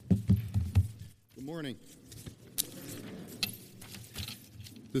Good morning.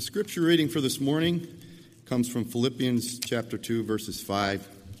 The scripture reading for this morning comes from Philippians chapter 2, verses 5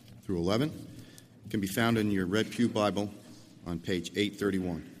 through 11. It can be found in your Red Pew Bible on page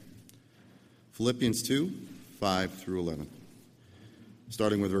 831. Philippians 2, 5 through 11.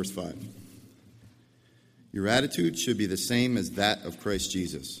 Starting with verse 5. Your attitude should be the same as that of Christ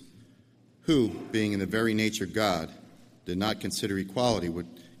Jesus, who, being in the very nature God, did not consider equality with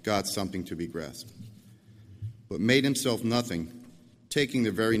God something to be grasped, but made himself nothing, taking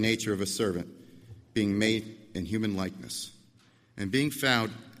the very nature of a servant, being made in human likeness. And being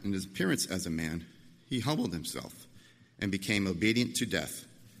found in his appearance as a man, he humbled himself and became obedient to death,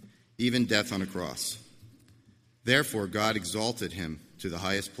 even death on a cross. Therefore God exalted him to the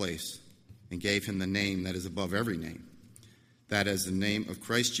highest place and gave him the name that is above every name, that as the name of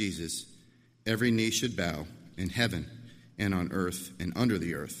Christ Jesus, every knee should bow in heaven and on earth and under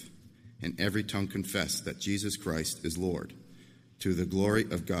the earth, and every tongue confess that Jesus Christ is Lord, to the glory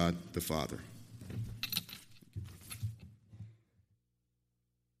of God the Father.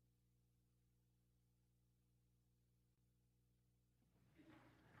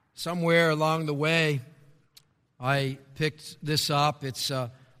 Somewhere along the way, I picked this up. It's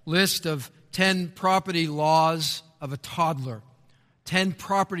a list of 10 property laws of a toddler. 10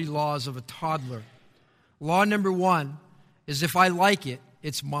 property laws of a toddler. Law number 1 is if I like it,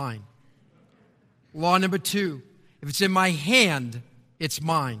 it's mine. Law number 2, if it's in my hand, it's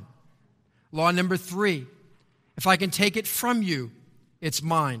mine. Law number 3, if I can take it from you, it's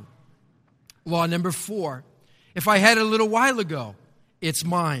mine. Law number 4, if I had it a little while ago, it's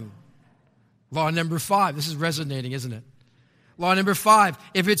mine. Law number 5, this is resonating, isn't it? Law number 5,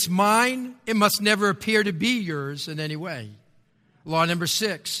 if it's mine, it must never appear to be yours in any way. Law number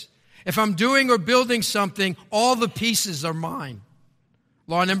 6, if I'm doing or building something, all the pieces are mine.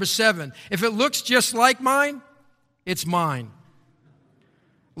 Law number 7, if it looks just like mine, it's mine.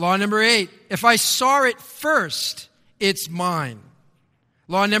 Law number 8, if I saw it first, it's mine.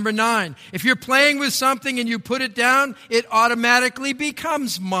 Law number 9, if you're playing with something and you put it down, it automatically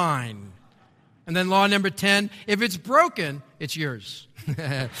becomes mine. And then law number 10, if it's broken, it's yours.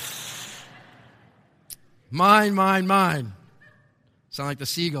 Mine, mine, mine. Sound like the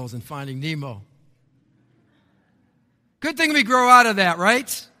seagulls in Finding Nemo. Good thing we grow out of that,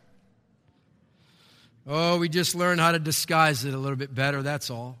 right? Oh, we just learn how to disguise it a little bit better, that's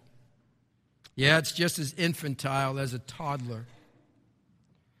all. Yeah, it's just as infantile as a toddler.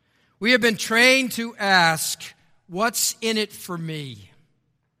 We have been trained to ask, what's in it for me?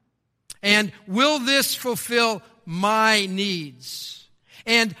 And will this fulfill my needs?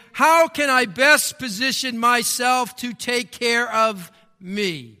 And how can I best position myself to take care of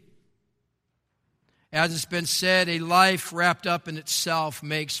me? As it's been said, a life wrapped up in itself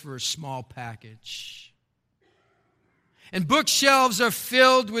makes for a small package. And bookshelves are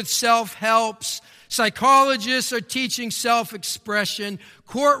filled with self-helps. Psychologists are teaching self-expression.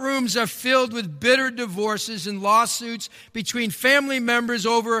 Courtrooms are filled with bitter divorces and lawsuits between family members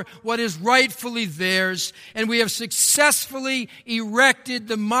over what is rightfully theirs. And we have successfully erected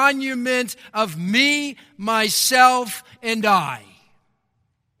the monument of me, myself, and I.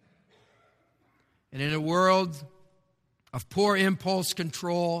 And in a world of poor impulse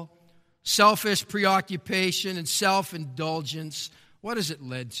control, selfish preoccupation, and self-indulgence, what has it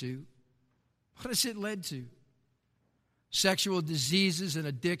led to? What has it led to? Sexual diseases and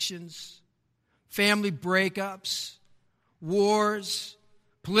addictions, family breakups, wars,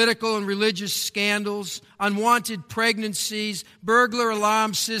 political and religious scandals, unwanted pregnancies, burglar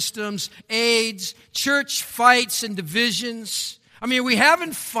alarm systems, AIDS, church fights and divisions. I mean, are we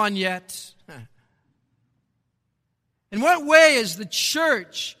having fun yet? In what way is the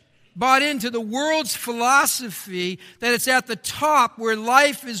church bought into the world's philosophy that it's at the top where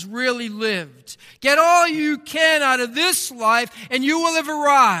life is really lived? Get all you can out of this life and you will have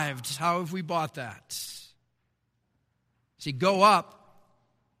arrived. How have we bought that? See, go up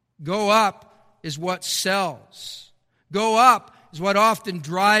is what sells. Go up is what often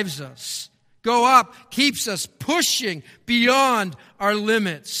drives us. Go up keeps us pushing beyond our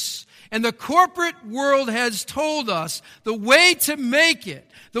limits. And the corporate world has told us the way to make it,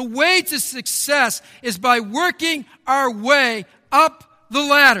 the way to success is by working our way up the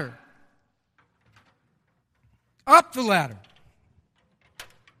ladder. Up the ladder.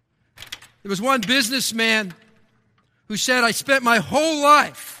 There was one businessman who said, I spent my whole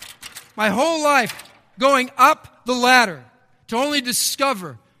life going up the ladder to only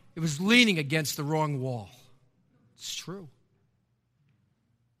discover it was leaning against the wrong wall. It's true.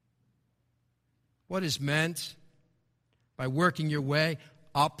 What is meant by working your way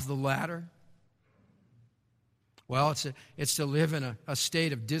up the ladder? Well, it's to live in a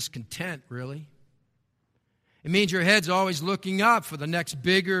state of discontent, really. It means your head's always looking up for the next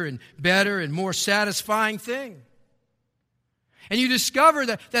bigger and better and more satisfying thing. And you discover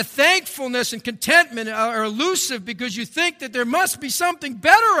that thankfulness and contentment are elusive because you think that there must be something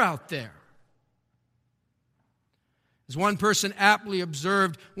better out there. As one person aptly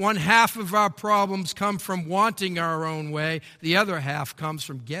observed, one half of our problems come from wanting our own way. The other half comes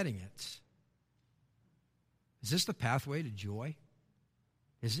from getting it. Is this the pathway to joy?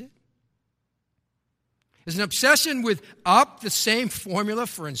 Is it? Is an obsession with up the same formula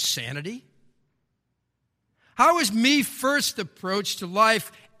for insanity? How is me first approach to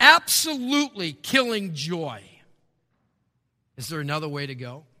life absolutely killing joy? Is there another way to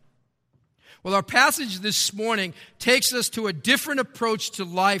go? Well, our passage this morning takes us to a different approach to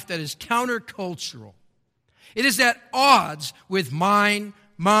life that is countercultural. It is at odds with mine.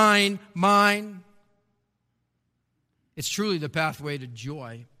 It's truly the pathway to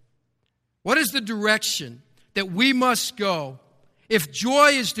joy. What is the direction that we must go if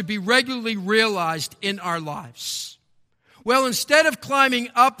joy is to be regularly realized in our lives? Well, instead of climbing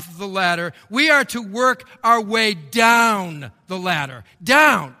up the ladder, we are to work our way down the ladder.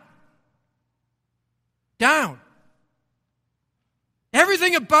 Down.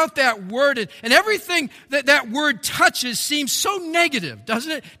 Everything about that word and everything that word touches seems so negative,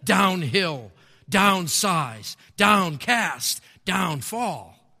 doesn't it? Downhill, downsize, downcast,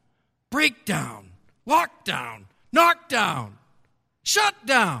 downfall, breakdown, lockdown, knockdown, shut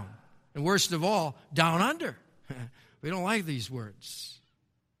down, and worst of all, down under. We don't like these words.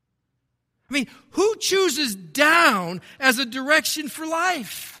 I mean, who chooses down as a direction for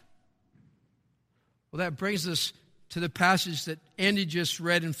life? Well, that brings us to the passage that Andy just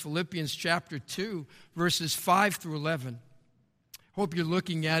read in Philippians chapter 2, verses 5 through 11. Hope you're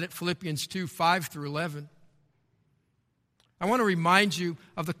looking at it, Philippians 2, 5 through 11. I want to remind you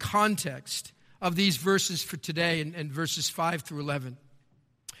of the context of these verses for today and verses 5 through 11.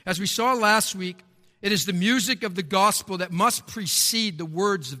 As we saw last week, it is the music of the gospel that must precede the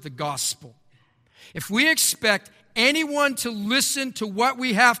words of the gospel. If we expect anyone to listen to what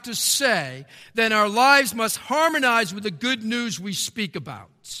we have to say, then our lives must harmonize with the good news we speak about.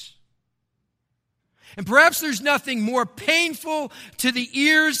 And perhaps there's nothing more painful to the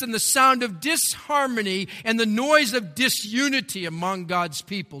ears than the sound of disharmony and the noise of disunity among God's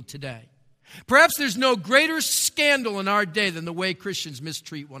people today. Perhaps there's no greater scandal in our day than the way Christians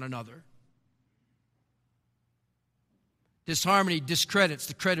mistreat one another. Disharmony discredits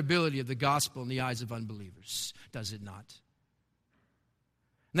the credibility of the gospel in the eyes of unbelievers, does it not?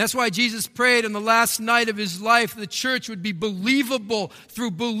 And that's why Jesus prayed on the last night of his life the church would be believable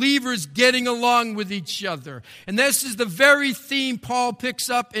through believers getting along with each other. And this is the very theme Paul picks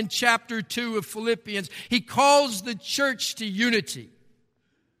up in chapter 2 of Philippians. He calls the church to unity.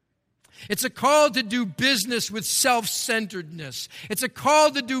 It's a call to do business with self-centeredness. It's a call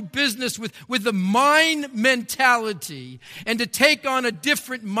to do business with the mine mentality and to take on a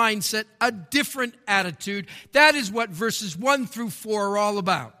different mindset, a different attitude. That is what verses 1 through 4 are all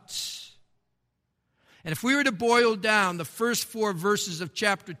about. And if we were to boil down the first 4 verses of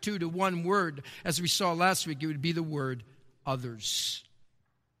chapter 2 to one word, as we saw last week, it would be the word others.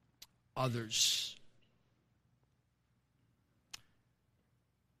 Others.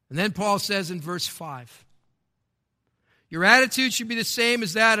 And then Paul says in verse 5, your attitude should be the same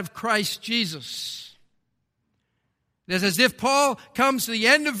as that of Christ Jesus. It is as if Paul comes to the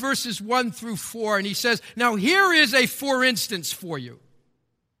end of verses 1 through 4 and he says, now here is a for instance for you.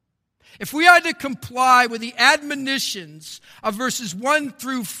 If we are to comply with the admonitions of verses 1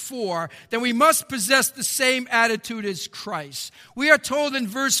 through 4, then we must possess the same attitude as Christ. We are told in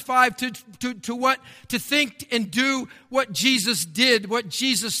verse 5 to think and do what Jesus did, what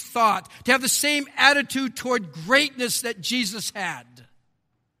Jesus thought, to have the same attitude toward greatness that Jesus had.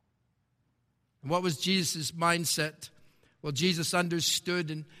 And what was Jesus' mindset? Well, Jesus understood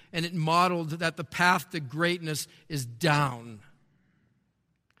and it modeled that the path to greatness is down.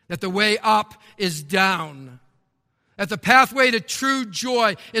 That the way up is down. That the pathway to true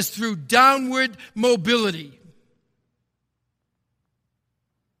joy is through downward mobility.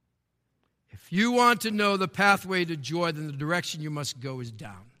 If you want to know the pathway to joy, then the direction you must go is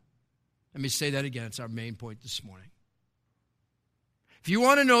down. Let me say that again. It's our main point this morning. If you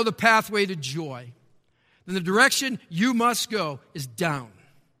want to know the pathway to joy, then the direction you must go is down.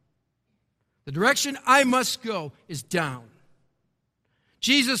 The direction I must go is down.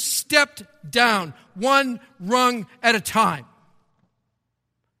 Jesus stepped down one rung at a time.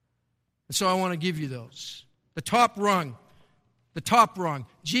 And so I want to give you those. The top rung.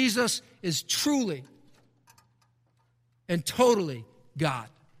 Jesus is truly and totally God.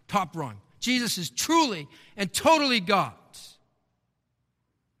 Top rung. Jesus is truly and totally God.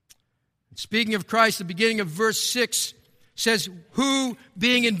 Speaking of Christ, the beginning of verse 6 says, who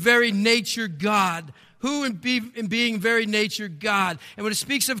being in very nature God. Who in being very nature God. And when it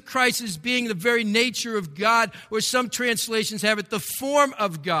speaks of Christ as being the very nature of God, or some translations have it, the form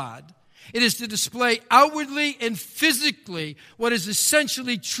of God, it is to display outwardly and physically what is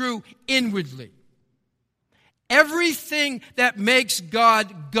essentially true inwardly. Everything that makes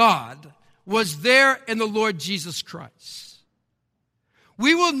God God was there in the Lord Jesus Christ.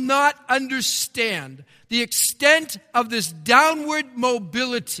 We will not understand the extent of this downward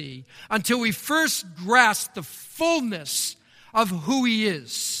mobility until we first grasp the fullness of who He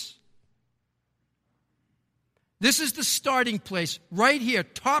is. This is the starting place right here,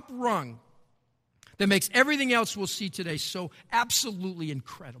 top rung, that makes everything else we'll see today so absolutely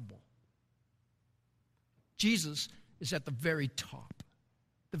incredible. Jesus is at the very top.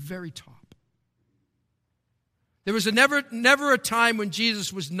 The very top. There was never a time when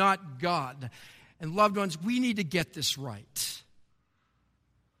Jesus was not God. And loved ones, we need to get this right.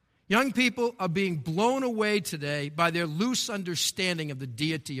 Young people are being blown away today by their loose understanding of the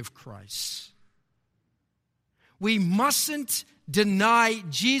deity of Christ. We mustn't deny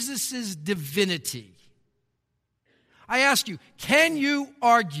Jesus' divinity. I ask you, can you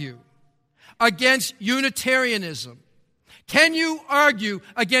argue against Unitarianism? Can you argue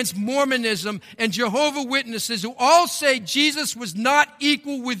against Mormonism and Jehovah's Witnesses who all say Jesus was not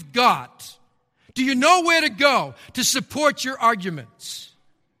equal with God? Do you know where to go to support your arguments?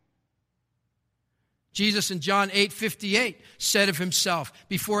 Jesus in John 8:58 said of Himself,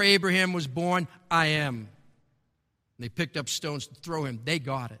 before Abraham was born, I am. And they picked up stones to throw Him. They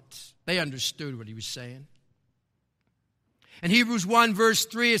got it. They understood what He was saying. In Hebrews 1 verse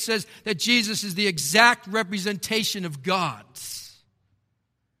 3, it says that Jesus is the exact representation of God.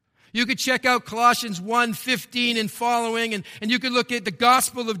 You could check out Colossians 1:15 and following, and you could look at the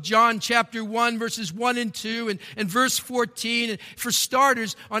Gospel of John chapter 1, verses 1 and 2, and verse 14, and for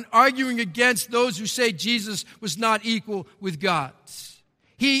starters, on arguing against those who say Jesus was not equal with God.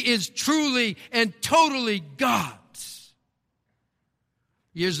 He is truly and totally God.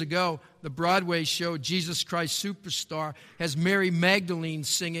 Years ago, the Broadway show Jesus Christ Superstar has Mary Magdalene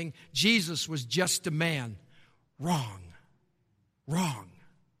singing, Jesus was just a man. Wrong. Wrong.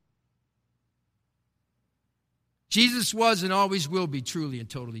 Jesus was and always will be truly and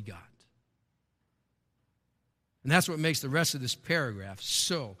totally God. And that's what makes the rest of this paragraph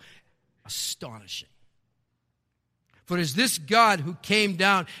so astonishing. For it is this God who came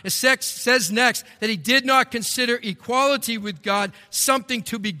down. It says next that He did not consider equality with God something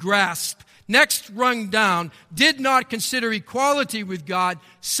to be grasped. Next rung down, did not consider equality with God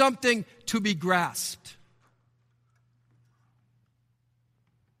something to be grasped.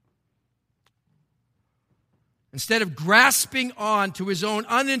 Instead of grasping on to His own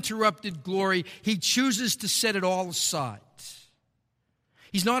uninterrupted glory, He chooses to set it all aside.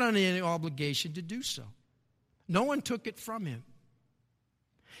 He's not under any obligation to do so. No one took it from Him.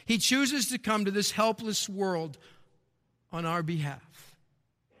 He chooses to come to this helpless world on our behalf.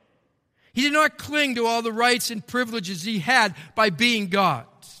 He did not cling to all the rights and privileges He had by being God.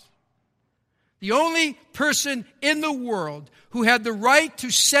 The only person in the world who had the right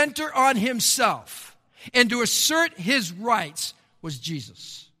to center on Himself and to assert His rights was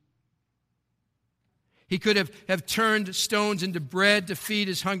Jesus. He could have turned stones into bread to feed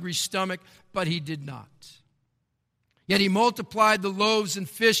His hungry stomach, but He did not. Yet He multiplied the loaves and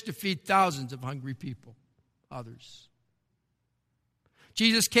fish to feed thousands of hungry people, others.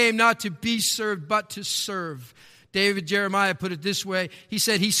 Jesus came not to be served, but to serve. David Jeremiah put it this way. He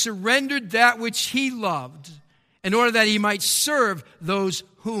said, He surrendered that which He loved in order that He might serve those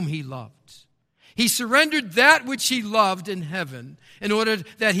whom He loved. He surrendered that which He loved in heaven in order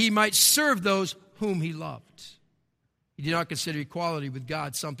that He might serve those whom He loved. He did not consider equality with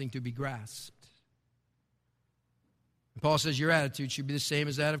God something to be grasped. And Paul says your attitude should be the same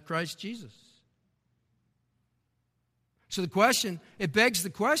as that of Christ Jesus. So it begs the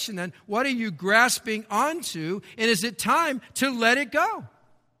question then, what are you grasping onto, and is it time to let it go?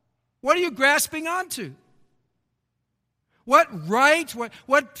 What are you grasping onto? What right,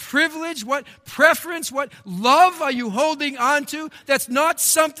 what privilege, what preference, what love are you holding onto that's not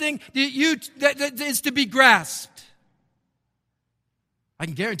something that is to be grasped? I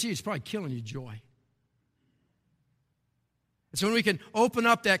can guarantee you it's probably killing your joy. And so when we can open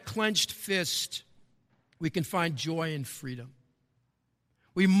up that clenched fist, we can find joy and freedom.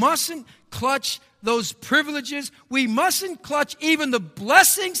 We mustn't clutch those privileges. We mustn't clutch even the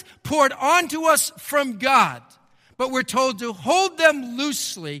blessings poured onto us from God. but we're told to hold them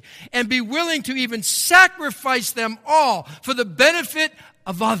loosely and be willing to even sacrifice them all for the benefit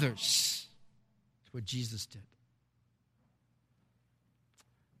of others. That's what Jesus did.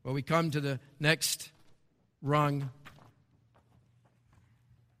 Well, we come to the next rung,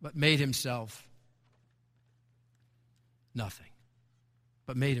 but made himself nothing.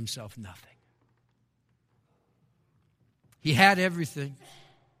 But made himself nothing. He had everything.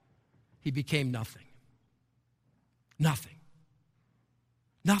 He became nothing. Nothing.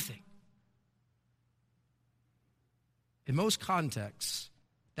 Nothing. In most contexts,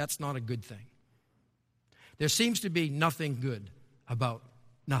 that's not a good thing. There seems to be nothing good about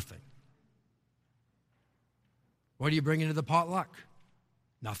nothing. What do you bring into the potluck?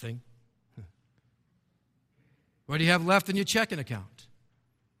 Nothing. What do you have left in your checking account?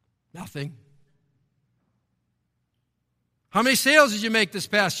 Nothing. How many sales did you make this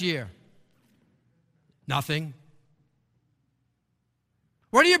past year? Nothing.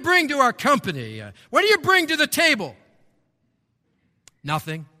 What do you bring to our company? What do you bring to the table?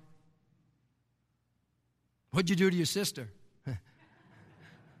 Nothing. What'd you do to your sister?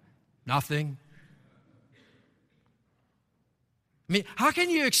 Nothing. I mean, how can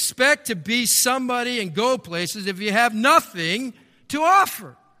you expect to be somebody and go places if you have nothing to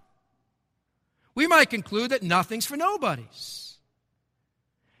offer? We might conclude that nothing's for nobodies.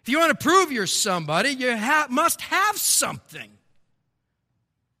 If you want to prove you're somebody, you must have something.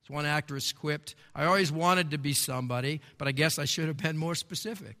 As one actress quipped, I always wanted to be somebody, but I guess I should have been more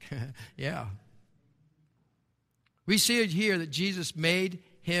specific. Yeah. We see it here that Jesus made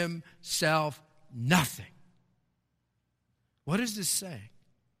himself nothing. What does this say?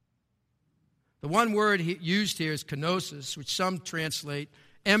 The one word used here is kenosis, which some translate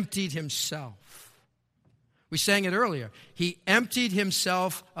emptied himself. We sang it earlier. He emptied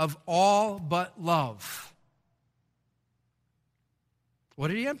himself of all but love. What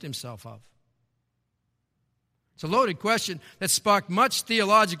did he empty himself of? It's a loaded question that sparked much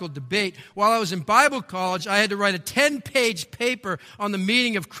theological debate. While I was in Bible college, I had to write a 10-page paper on the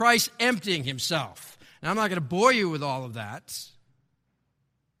meaning of Christ emptying himself. Now, I'm not going to bore you with all of that.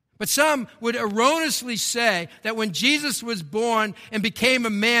 But some would erroneously say that when Jesus was born and became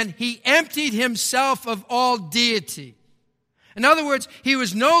a man, he emptied himself of all deity. In other words, he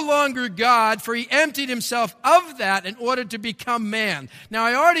was no longer God, for he emptied himself of that in order to become man. Now,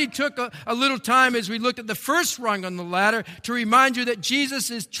 I already took a little time as we looked at the first rung on the ladder to remind you that Jesus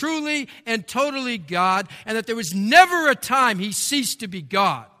is truly and totally God, and that there was never a time he ceased to be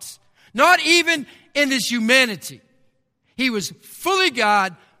God. Not even in his humanity. He was fully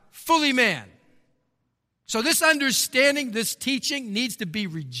God, fully man. So this understanding, this teaching needs to be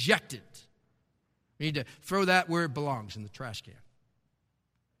rejected. We need to throw that where it belongs, in the trash can.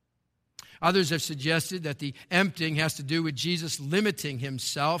 Others have suggested that the emptying has to do with Jesus limiting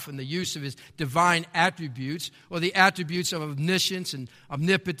himself and the use of his divine attributes, or the attributes of omniscience and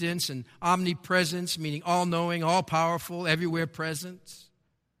omnipotence and omnipresence, meaning all-knowing, all-powerful, everywhere present.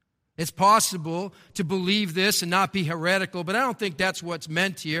 It's possible to believe this and not be heretical, but I don't think that's what's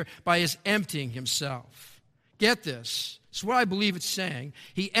meant here by his emptying himself. Get this. It's what I believe it's saying.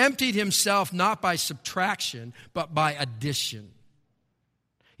 He emptied himself not by subtraction, but by addition.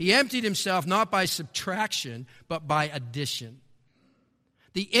 He emptied himself not by subtraction, but by addition.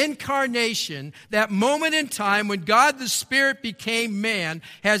 The incarnation, that moment in time when God the Spirit became man,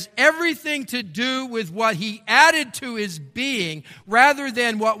 has everything to do with what he added to his being rather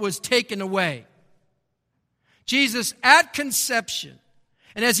than what was taken away. Jesus, at conception,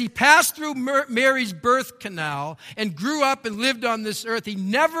 and as he passed through Mary's birth canal and grew up and lived on this earth, he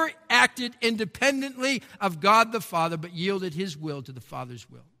never acted independently of God the Father, but yielded his will to the Father's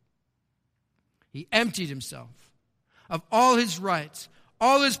will. He emptied himself of all his rights,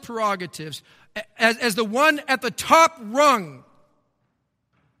 all his prerogatives, as the one at the top rung.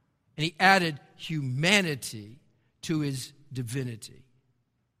 And he added humanity to his divinity.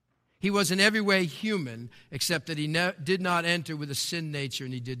 He was in every way human, except that he did not enter with a sin nature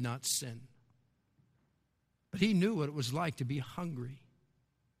and he did not sin. But he knew what it was like to be hungry.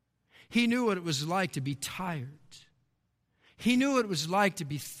 He knew what it was like to be tired. He knew what it was like to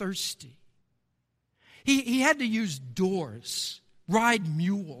be thirsty. He had to use doors, ride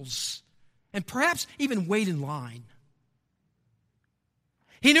mules, and perhaps even wait in line.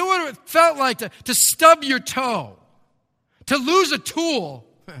 He knew what it felt like to stub your toe, to lose a tool,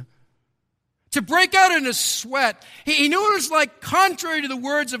 to break out in a sweat. He knew what it was like, contrary to the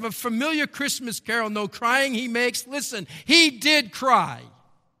words of a familiar Christmas carol, no crying he makes. Listen, he did cry.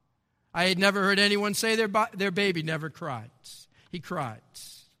 I had never heard anyone say their baby never cried. He cried.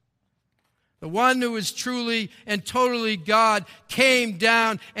 The one who is truly and totally God came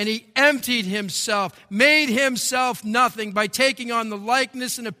down and he emptied himself, made himself nothing by taking on the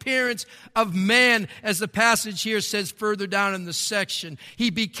likeness and appearance of man, as the passage here says further down in the section. He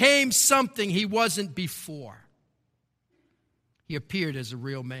became something he wasn't before. He appeared as a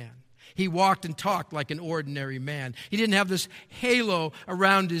real man. He walked and talked like an ordinary man. He didn't have this halo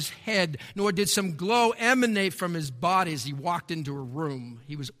around his head, nor did some glow emanate from his body as he walked into a room.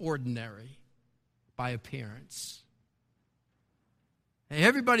 He was ordinary by appearance. And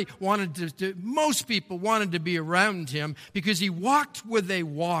everybody most people wanted to be around him because he walked where they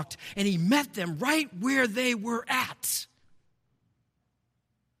walked and he met them right where they were at.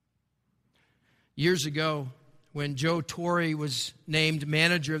 Years ago, when Joe Torre was named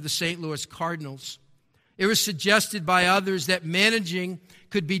manager of the St. Louis Cardinals, it was suggested by others that managing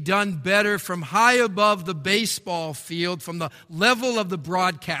could be done better from high above the baseball field, from the level of the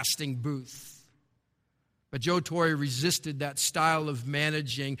broadcasting booth. But Joe Torre resisted that style of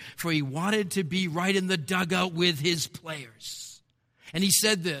managing, for he wanted to be right in the dugout with his players. And he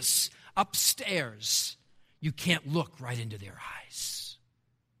said this, upstairs, you can't look right into their eyes.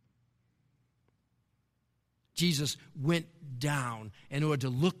 Jesus went down in order to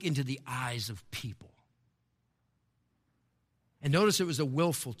look into the eyes of people. And notice it was a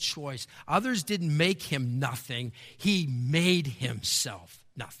willful choice. Others didn't make him nothing. He made himself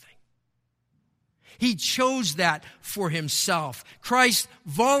nothing. He chose that for himself. Christ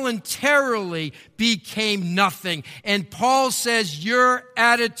voluntarily became nothing. And Paul says your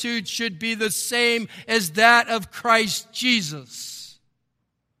attitude should be the same as that of Christ Jesus.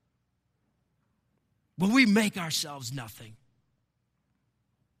 Will we make ourselves nothing?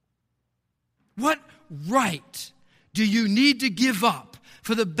 What right do you need to give up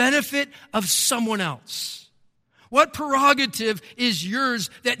for the benefit of someone else? What prerogative is yours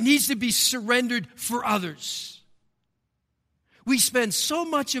that needs to be surrendered for others? We spend so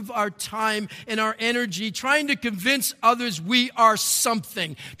much of our time and our energy trying to convince others we are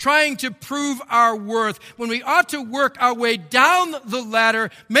something, trying to prove our worth, when we ought to work our way down the ladder,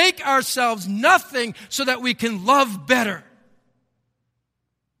 make ourselves nothing so that we can love better.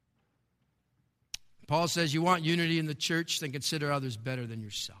 Paul says you want unity in the church, then consider others better than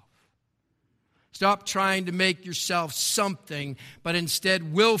yourself. Stop trying to make yourself something, but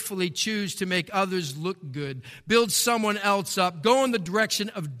instead willfully choose to make others look good. Build someone else up. Go in the direction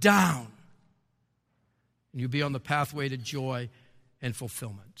of down. And you'll be on the pathway to joy and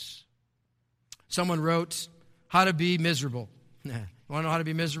fulfillment. Someone wrote, How to Be Miserable. You want to know how to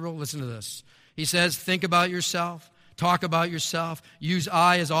be miserable? Listen to this. He says, think about yourself, talk about yourself, use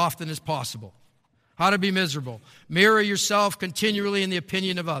I as often as possible. How to be miserable. Mirror yourself continually in the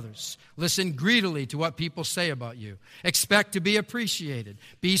opinion of others. Listen greedily to what people say about you. Expect to be appreciated.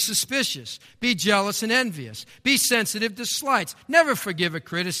 Be suspicious. Be jealous and envious. Be sensitive to slights. Never forgive a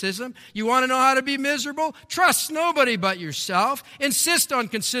criticism. You want to know how to be miserable? Trust nobody but yourself. Insist on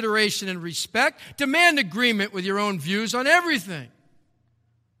consideration and respect. Demand agreement with your own views on everything.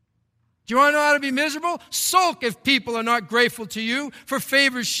 Do you want to know how to be miserable? Sulk if people are not grateful to you for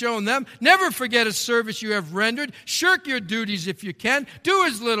favors shown them. Never forget a service you have rendered. Shirk your duties if you can. Do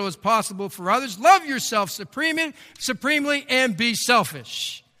as little as possible for others. Love yourself supremely and be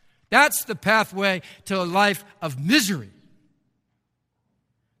selfish. That's the pathway to a life of misery.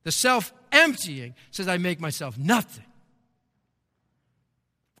 The self-emptying says, I make myself nothing.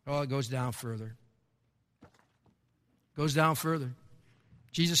 Oh, it goes down further. Goes down further.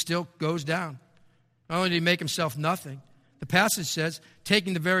 Jesus still goes down. Not only did he make himself nothing, the passage says,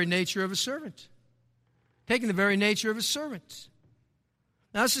 taking the very nature of a servant. Taking the very nature of a servant.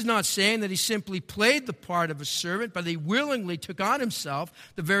 Now, this is not saying that he simply played the part of a servant, but he willingly took on himself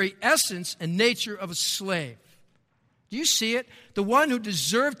the very essence and nature of a slave. Do you see it? The one who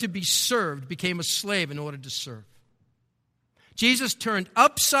deserved to be served became a slave in order to serve. Jesus turned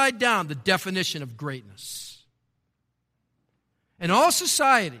upside down the definition of greatness. In all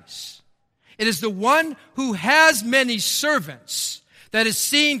societies, it is the one who has many servants that is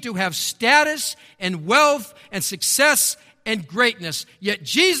seen to have status and wealth and success and greatness. Yet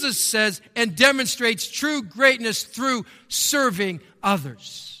Jesus says and demonstrates true greatness through serving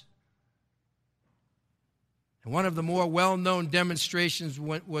others. And one of the more well-known demonstrations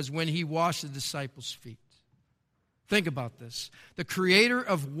was when he washed the disciples' feet. Think about this. The creator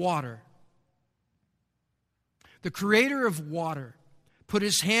of water put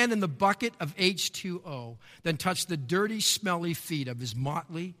his hand in the bucket of H2O, then touched the dirty, smelly feet of his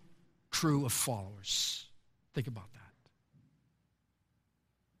motley crew of followers. Think about that.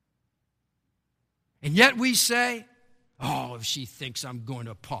 And yet we say, Oh, if she thinks I'm going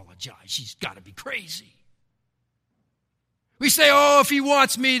to apologize, she's got to be crazy. We say, oh, if he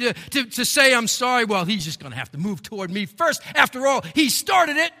wants me to say I'm sorry, well, he's just going to have to move toward me first. After all, he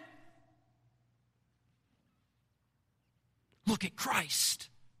started it. Look at Christ.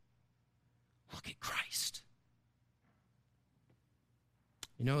 Look at Christ.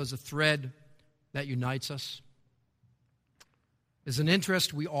 You know, there's a thread that unites us. There's an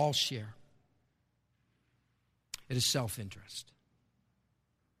interest we all share. It is self-interest.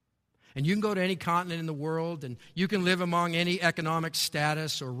 And you can go to any continent in the world, and you can live among any economic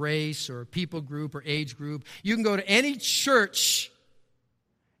status or race or people group or age group. You can go to any church,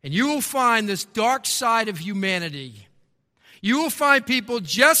 and you will find this dark side of humanity. You will find people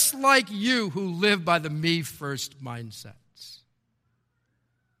just like you who live by the me first mindsets.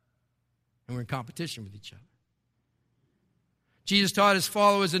 And we're in competition with each other. Jesus taught his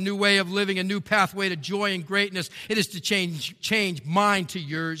followers a new way of living, a new pathway to joy and greatness. It is to change mine to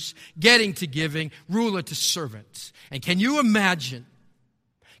yours, getting to giving, ruler to servant. And can you imagine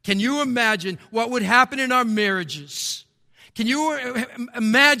what would happen in our marriages? Can you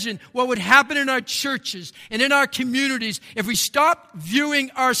imagine what would happen in our churches and in our communities if we stopped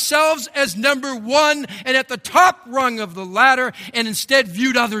viewing ourselves as number one and at the top rung of the ladder and instead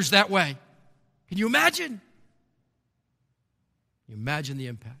viewed others that way? Can you imagine? Imagine the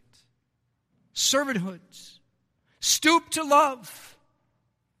impact. Servanthood. Stoop to love.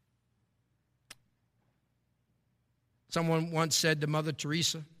 Someone once said to Mother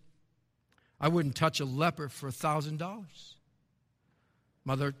Teresa, I wouldn't touch a leper for $1,000.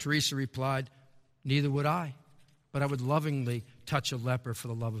 Mother Teresa replied, neither would I, but I would lovingly touch a leper for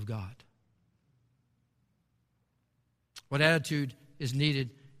the love of God. What attitude is needed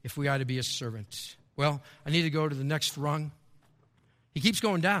if we are to be a servant? Well, I need to go to the next rung. He keeps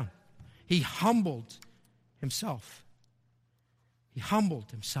going down. He humbled himself. He humbled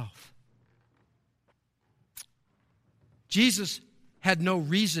himself. Jesus had no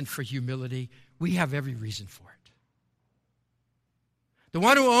reason for humility. We have every reason for it. The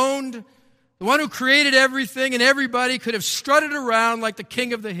one who owned, the one who created everything and everybody could have strutted around like the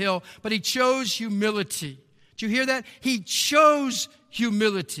king of the hill, but he chose humility. Did you hear that? He chose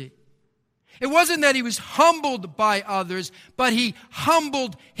humility. It wasn't that he was humbled by others, but he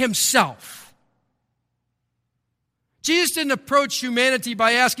humbled himself. Jesus didn't approach humanity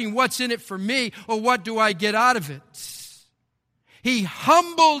by asking, what's in it for me, or what do I get out of it? He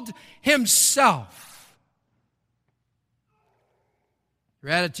humbled himself.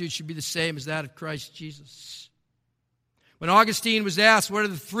 Your attitude should be the same as that of Christ Jesus. When Augustine was asked, what are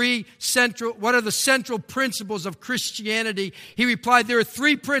the central principles of Christianity? He replied, there are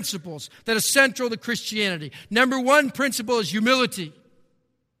three principles that are central to Christianity. Number one principle is humility.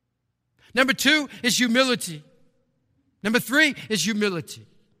 Number two is humility. Number three is humility.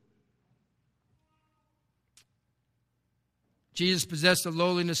 Jesus possessed a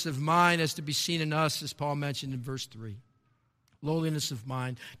lowliness of mind as to be seen in us, as Paul mentioned in verse 3. Lowliness of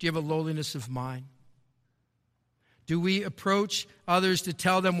mind. Do you have a lowliness of mind? Do we approach others to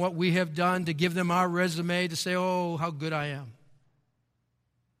tell them what we have done, to give them our resume, to say, oh, how good I am?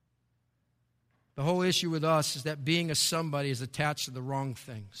 The whole issue with us is that being a somebody is attached to the wrong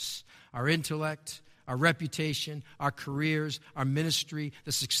things. Our intellect, our reputation, our careers, our ministry,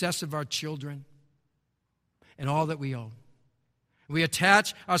 the success of our children, and all that we own. We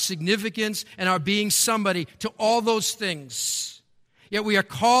attach our significance and our being somebody to all those things. Yet we are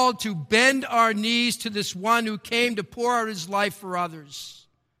called to bend our knees to this one who came to pour out his life for others.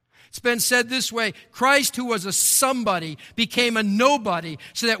 It's been said this way, Christ, who was a somebody, became a nobody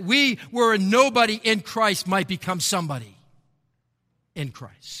so that we were a nobody in Christ might become somebody in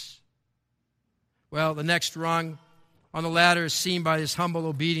Christ. Well, the next rung on the ladder is seen by his humble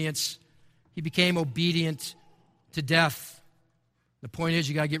obedience. He became obedient to death. The point is,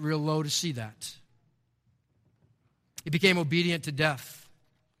 you got to get real low to see that. He became obedient to death.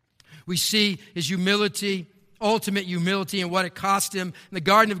 We see his humility, ultimate humility, and what it cost him. In the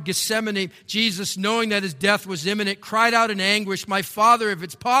Garden of Gethsemane, Jesus, knowing that his death was imminent, cried out in anguish, my Father, if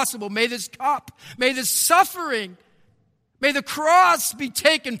it's possible, may this cup, may this suffering, may the cross be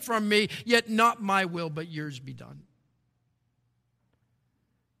taken from me, yet not my will, but yours be done.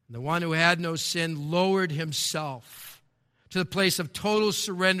 And the one who had no sin lowered himself to the place of total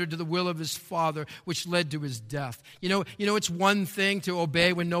surrender to the will of his Father, which led to his death. You know, it's one thing to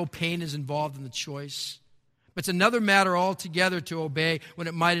obey when no pain is involved in the choice. But it's another matter altogether to obey when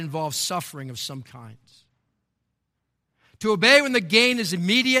it might involve suffering of some kind. To obey when the gain is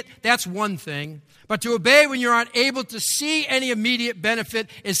immediate, that's one thing. But to obey when you're unable to see any immediate benefit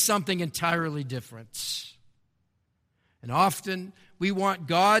is something entirely different. And often we want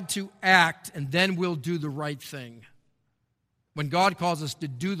God to act and then we'll do the right thing. When God calls us to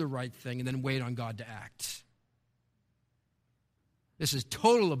do the right thing and then wait on God to act. This is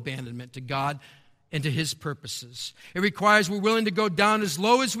total abandonment to God and to His purposes. It requires we're willing to go down as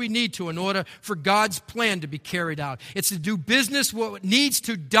low as we need to in order for God's plan to be carried out. It's to do business what needs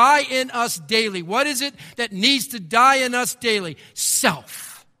to die in us daily. What is it that needs to die in us daily?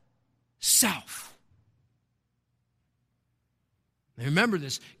 Self. Self. Now remember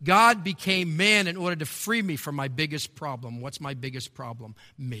this. God became man in order to free me from my biggest problem. What's my biggest problem?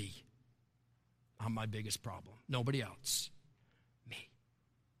 Me. I'm my biggest problem. Nobody else.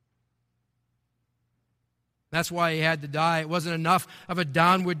 That's why He had to die. It wasn't enough of a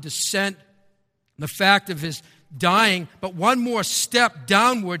downward descent, the fact of His dying, but one more step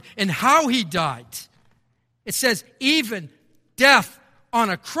downward in how He died. It says, even death on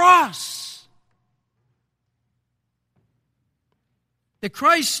a cross. Did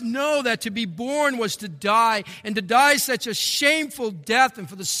Christ know that to be born was to die, and to die such a shameful death and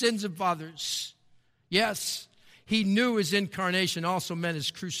for the sins of others? Yes, He knew His incarnation also meant His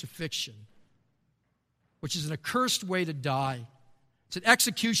crucifixion, which is an accursed way to die. It's an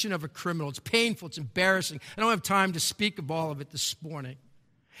execution of a criminal. It's painful. It's embarrassing. I don't have time to speak of all of it this morning.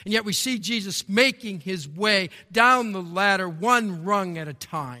 And yet we see Jesus making His way down the ladder one rung at a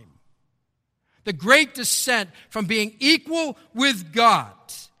time. The great descent from being equal with God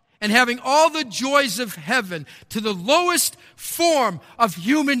and having all the joys of heaven to the lowest form of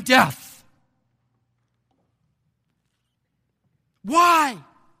human death. Why?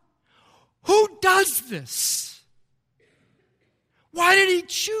 Who does this? Why did He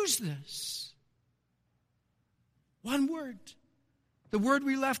choose this? One word. The word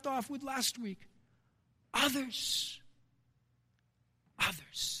we left off with last week. Others.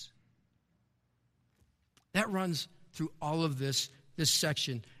 Others. That runs through all of this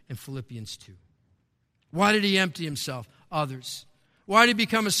section in Philippians 2. Why did He empty Himself? Others. Why did He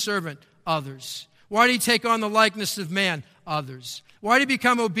become a servant? Others. Why did He take on the likeness of man? Others. Why did He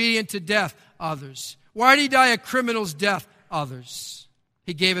become obedient to death? Others. Why did He die a criminal's death? Others.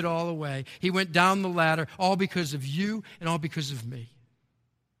 He gave it all away. He went down the ladder, all because of you and all because of me.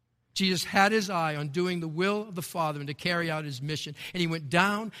 Jesus had His eye on doing the will of the Father and to carry out His mission. And He went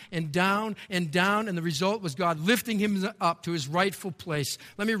down and down and down, and the result was God lifting Him up to His rightful place.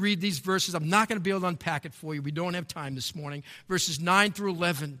 Let me read these verses. I'm not going to be able to unpack it for you. We don't have time this morning. Verses 9 through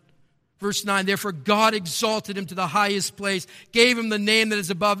 11. Verse 9, therefore God exalted Him to the highest place, gave Him the name that is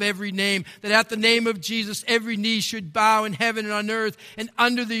above every name, that at the name of Jesus every knee should bow in heaven and on earth and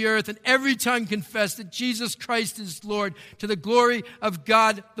under the earth, and every tongue confess that Jesus Christ is Lord, to the glory of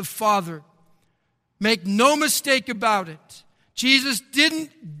God the Father. Make no mistake about it. Jesus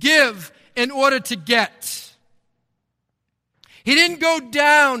didn't give in order to get. He didn't go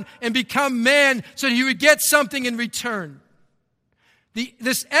down and become man so that He would get something in return.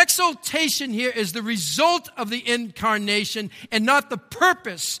 This exaltation here is the result of the incarnation and not the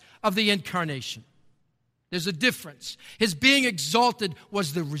purpose of the incarnation. There's a difference. His being exalted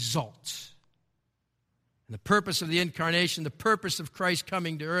was the result. And the purpose of the incarnation, the purpose of Christ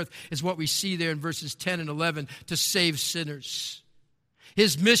coming to earth is what we see there in verses 10 and 11, to save sinners.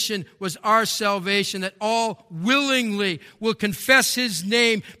 His mission was our salvation, that all willingly will confess His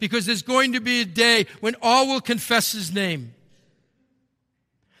name, because there's going to be a day when all will confess His name.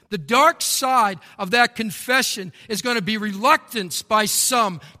 The dark side of that confession is going to be reluctance by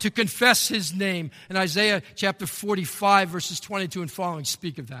some to confess His name. And Isaiah chapter 45, verses 22 and following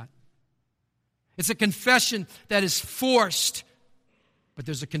speak of that. It's a confession that is forced, but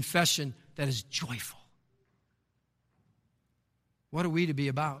there's a confession that is joyful. What are we to be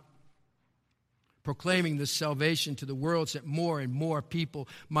about? Proclaiming this salvation to the world so that more and more people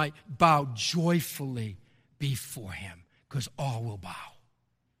might bow joyfully before Him, because all will bow.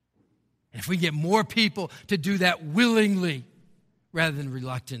 And if we get more people to do that willingly rather than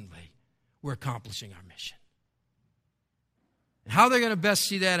reluctantly, we're accomplishing our mission. And how they're going to best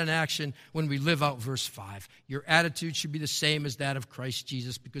see that in action when we live out verse 5. Your attitude should be the same as that of Christ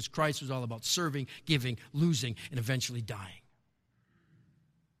Jesus, because Christ was all about serving, giving, losing, and eventually dying.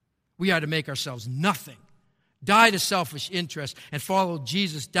 We are to make ourselves nothing, die to selfish interest, and follow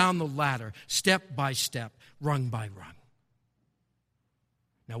Jesus down the ladder, step by step, rung by rung.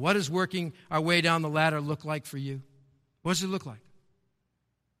 Now, what does working our way down the ladder look like for you? What does it look like?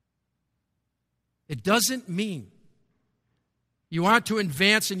 It doesn't mean you aren't to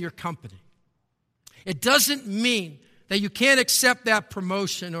advance in your company. It doesn't mean that you can't accept that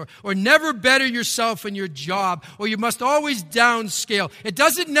promotion or never better yourself in your job, or you must always downscale. It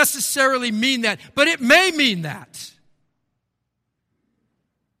doesn't necessarily mean that, but it may mean that.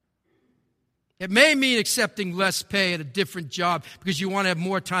 It may mean accepting less pay at a different job because you want to have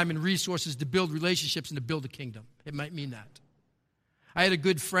more time and resources to build relationships and to build a kingdom. It might mean that. I had a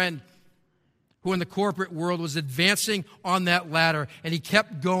good friend who in the corporate world was advancing on that ladder, and he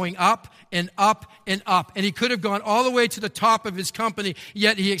kept going up and up and up. And he could have gone all the way to the top of his company,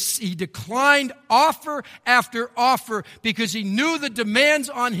 yet he declined offer after offer because he knew the demands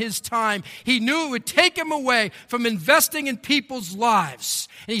on his time. He knew it would take him away from investing in people's lives.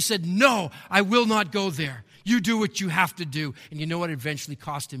 And he said, no, I will not go there. You do what you have to do. And you know what? It eventually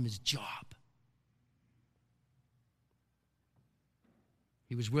cost him his job.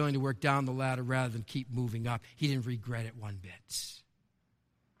 He was willing to work down the ladder rather than keep moving up. He didn't regret it one bit.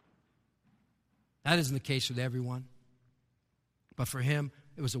 That isn't the case with everyone. But for him,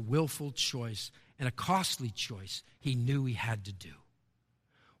 it was a willful choice and a costly choice he knew he had to do.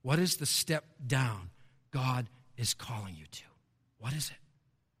 What is the step down God is calling you to? What is it?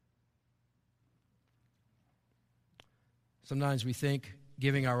 Sometimes we think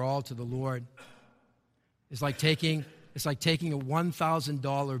giving our all to the Lord is like taking a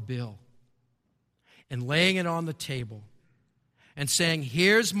 $1,000 bill and laying it on the table and saying,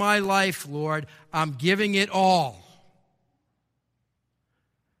 here's my life, Lord, I'm giving it all.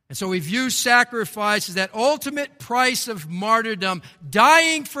 And so we view sacrifice as that ultimate price of martyrdom,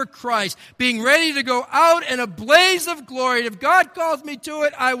 dying for Christ, being ready to go out in a blaze of glory. If God calls me to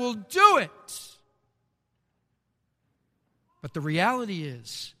it, I will do it. But the reality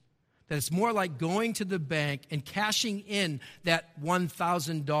is that it's more like going to the bank and cashing in that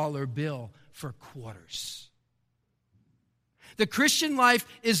 $1,000 bill for quarters. The Christian life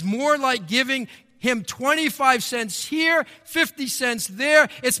is more like giving him 25 cents here, 50 cents there.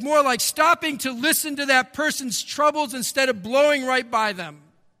 It's more like stopping to listen to that person's troubles instead of blowing right by them.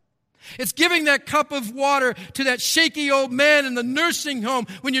 It's giving that cup of water to that shaky old man in the nursing home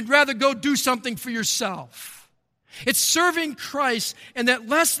when you'd rather go do something for yourself. It's serving Christ in that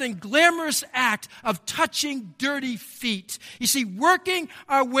less than glamorous act of touching dirty feet. You see, working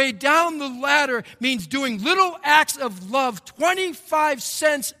our way down the ladder means doing little acts of love 25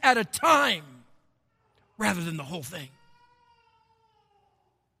 cents at a time rather than the whole thing.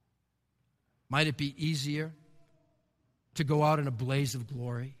 Might it be easier to go out in a blaze of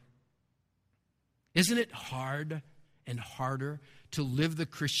glory? Isn't it hard and harder to live the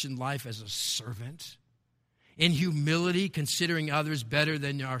Christian life as a servant? In humility, considering others better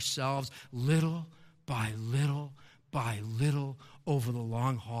than ourselves, little by little by little over the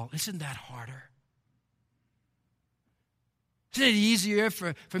long haul. Isn't that harder? Isn't it easier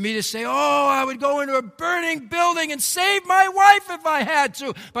for me to say, oh, I would go into a burning building and save my wife if I had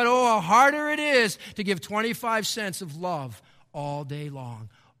to. But oh, how harder it is to give 25 cents of love all day long,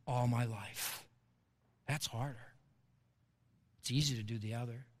 all my life. That's harder. It's easy to do the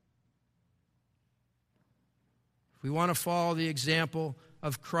other. If we want to follow the example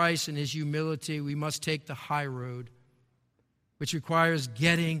of Christ and his humility, we must take the high road, which requires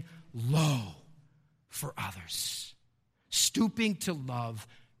getting low for others, stooping to love,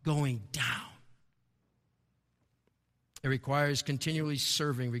 going down. It requires continually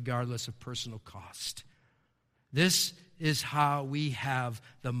serving regardless of personal cost. This is how we have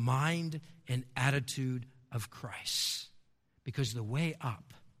the mind and attitude of Christ, because the way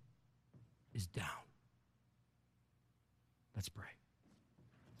up is down. Let's pray.